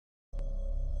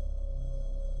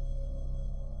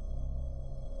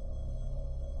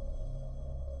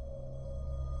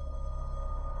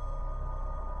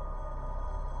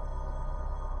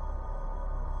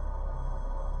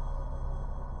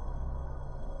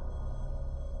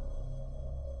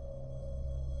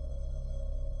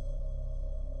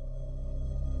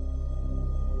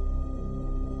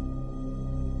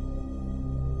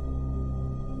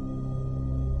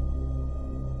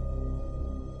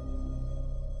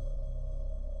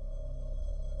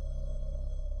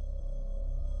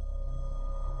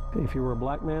If you were a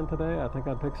black man today, I think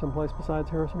I'd pick someplace besides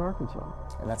Harrison, Arkansas.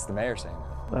 And that's the mayor saying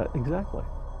that. Exactly.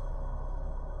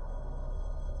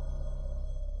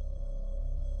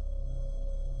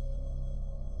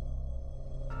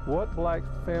 What black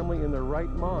family in their right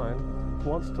mind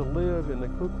wants to live in the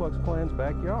Ku Klux Klan's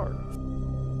backyard?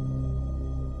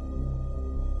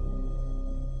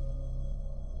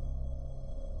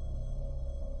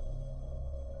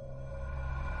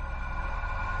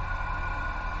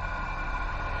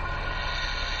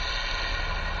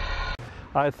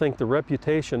 I think the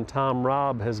reputation Tom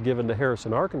Robb has given to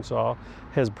Harrison, Arkansas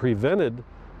has prevented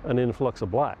an influx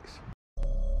of blacks.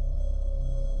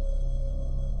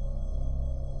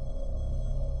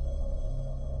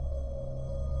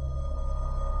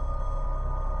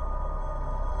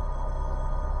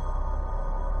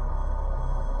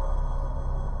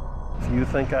 If you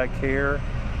think I care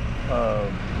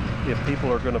if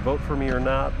people are going to vote for me or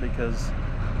not because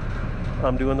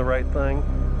I'm doing the right thing,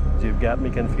 you've got me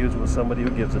confused with somebody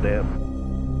who gives a damn.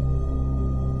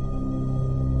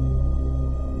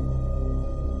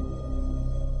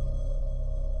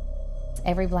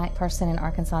 Every black person in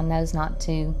Arkansas knows not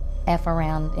to F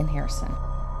around in Harrison.